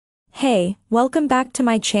Hey, welcome back to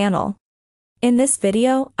my channel. In this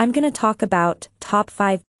video, I'm gonna talk about top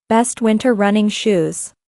 5 best winter running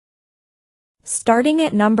shoes. Starting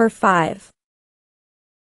at number 5.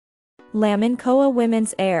 Lamincoa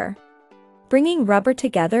Women's Air. Bringing rubber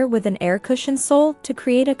together with an air cushion sole to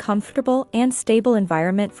create a comfortable and stable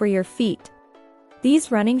environment for your feet. These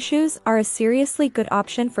running shoes are a seriously good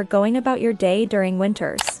option for going about your day during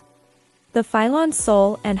winters. The Phylon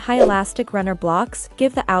sole and high elastic runner blocks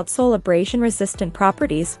give the outsole abrasion-resistant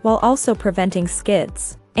properties while also preventing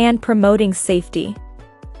skids and promoting safety.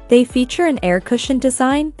 They feature an air cushion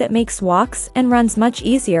design that makes walks and runs much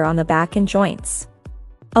easier on the back and joints,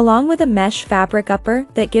 along with a mesh fabric upper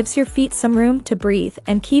that gives your feet some room to breathe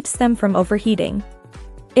and keeps them from overheating.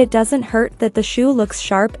 It doesn't hurt that the shoe looks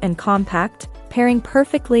sharp and compact, pairing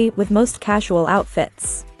perfectly with most casual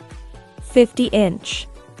outfits. 50-inch.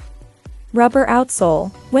 Rubber outsole.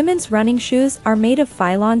 Women's running shoes are made of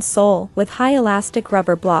Phylon sole with high elastic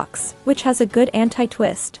rubber blocks, which has a good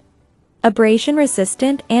anti-twist,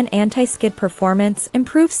 abrasion-resistant and anti-skid performance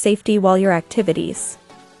improves safety while your activities.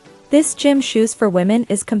 This gym shoes for women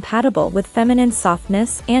is compatible with feminine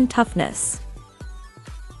softness and toughness.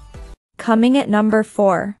 Coming at number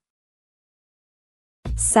 4.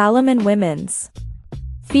 Salomon Women's.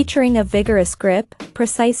 Featuring a vigorous grip,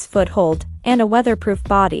 precise foothold, and a weatherproof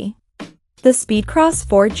body, the Speedcross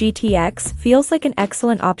 4 GTX feels like an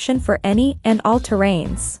excellent option for any and all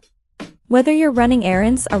terrains. Whether you're running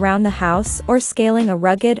errands around the house or scaling a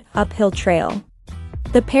rugged, uphill trail,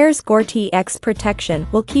 the pair's Gore-Tex protection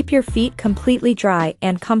will keep your feet completely dry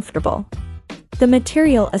and comfortable. The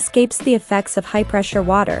material escapes the effects of high-pressure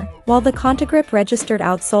water, while the Contigrip registered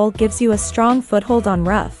outsole gives you a strong foothold on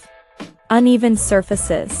rough, uneven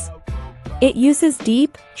surfaces. It uses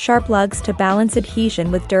deep, sharp lugs to balance adhesion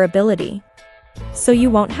with durability, so you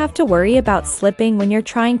won't have to worry about slipping when you're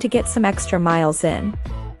trying to get some extra miles in.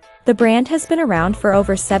 The brand has been around for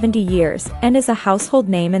over 70 years and is a household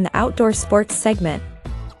name in the outdoor sports segment,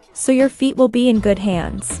 so your feet will be in good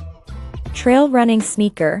hands. Trail running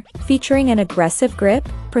sneaker, featuring an aggressive grip,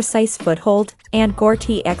 precise foothold, and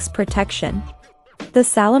Gore-Tex protection. The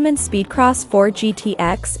Salomon Speedcross 4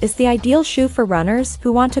 GTX is the ideal shoe for runners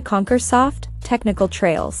who want to conquer soft, technical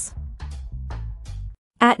trails.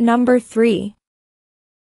 At number 3.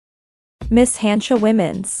 Mishansha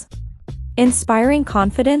Women's. Inspiring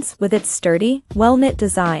confidence with its sturdy, well-knit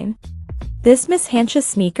design, this Mishansha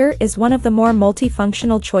sneaker is one of the more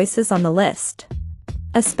multifunctional choices on the list,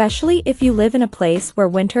 especially if you live in a place where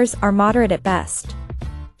winters are moderate at best.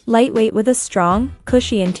 Lightweight with a strong,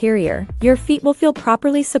 cushy interior, your feet will feel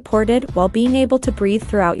properly supported while being able to breathe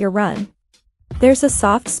throughout your run. There's a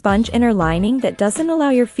soft sponge inner lining that doesn't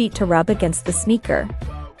allow your feet to rub against the sneaker,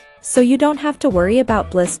 so you don't have to worry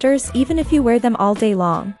about blisters even if you wear them all day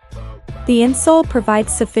long. The insole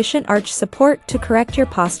provides sufficient arch support to correct your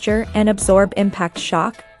posture and absorb impact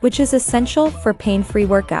shock, which is essential for pain-free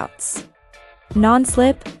workouts.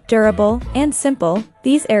 Non-slip, durable, and simple,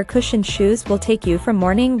 these air-cushioned shoes will take you from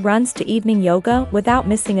morning runs to evening yoga without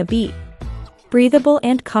missing a beat. Breathable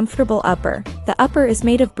and comfortable upper. The upper is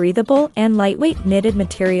made of breathable and lightweight knitted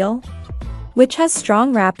material, which has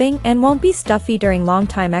strong wrapping and won't be stuffy during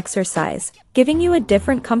long-time exercise, giving you a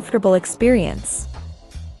different comfortable experience.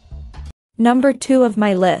 Number 2 of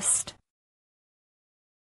my list.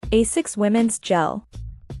 ASICS Women's Gel.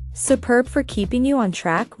 Superb for keeping you on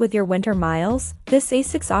track with your winter miles, this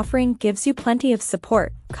ASICS offering gives you plenty of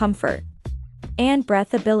support, comfort, and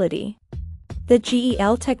breathability. The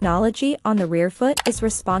GEL technology on the rear foot is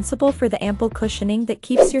responsible for the ample cushioning that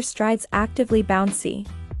keeps your strides actively bouncy,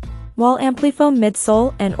 while Amplifoam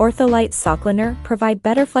midsole and Ortholite sockliner provide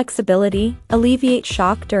better flexibility, alleviate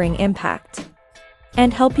shock during impact,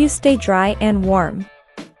 and help you stay dry and warm.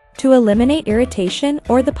 To eliminate irritation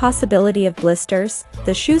or the possibility of blisters,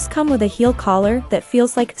 the shoes come with a heel collar that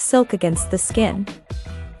feels like silk against the skin,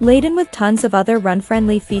 laden with tons of other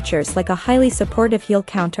run-friendly features like a highly supportive heel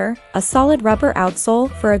counter, a solid rubber outsole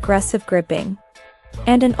for aggressive gripping,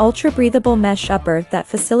 and an ultra-breathable mesh upper that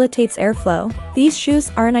facilitates airflow. These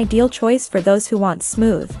shoes are an ideal choice for those who want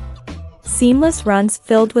smooth, seamless runs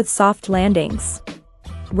filled with soft landings.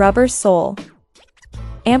 Rubber sole.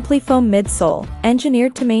 Amplifoam midsole,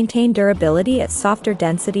 engineered to maintain durability at softer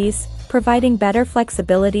densities, providing better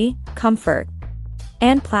flexibility, comfort,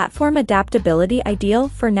 and platform adaptability ideal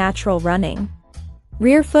for natural running.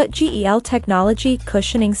 Rear foot GEL technology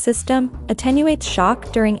cushioning system attenuates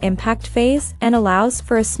shock during impact phase and allows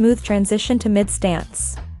for a smooth transition to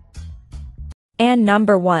mid-stance. And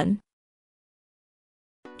number 1.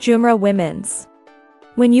 Joomra Women's.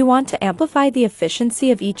 When you want to amplify the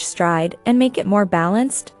efficiency of each stride and make it more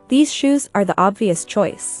balanced, these shoes are the obvious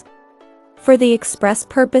choice. For the express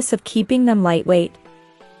purpose of keeping them lightweight,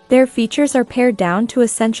 their features are pared down to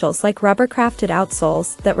essentials like rubber-crafted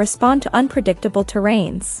outsoles that respond to unpredictable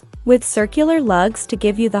terrains, with circular lugs to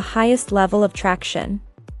give you the highest level of traction.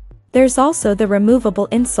 There's also the removable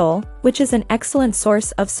insole, which is an excellent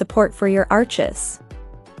source of support for your arches.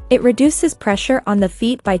 It reduces pressure on the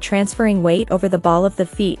feet by transferring weight over the ball of the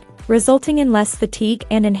feet, resulting in less fatigue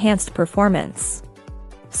and enhanced performance.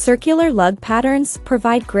 Circular lug patterns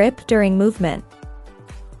provide grip during movement.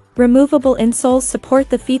 Removable insoles support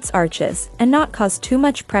the feet's arches and not cause too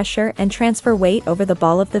much pressure and transfer weight over the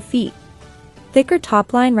ball of the feet. Thicker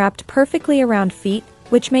topline wrapped perfectly around feet,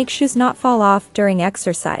 which makes shoes not fall off during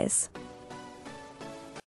exercise.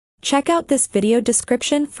 Check out this video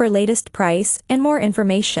description for latest price and more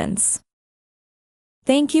informations.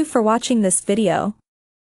 Thank you for watching this video.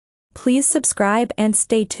 Please subscribe and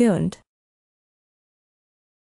stay tuned.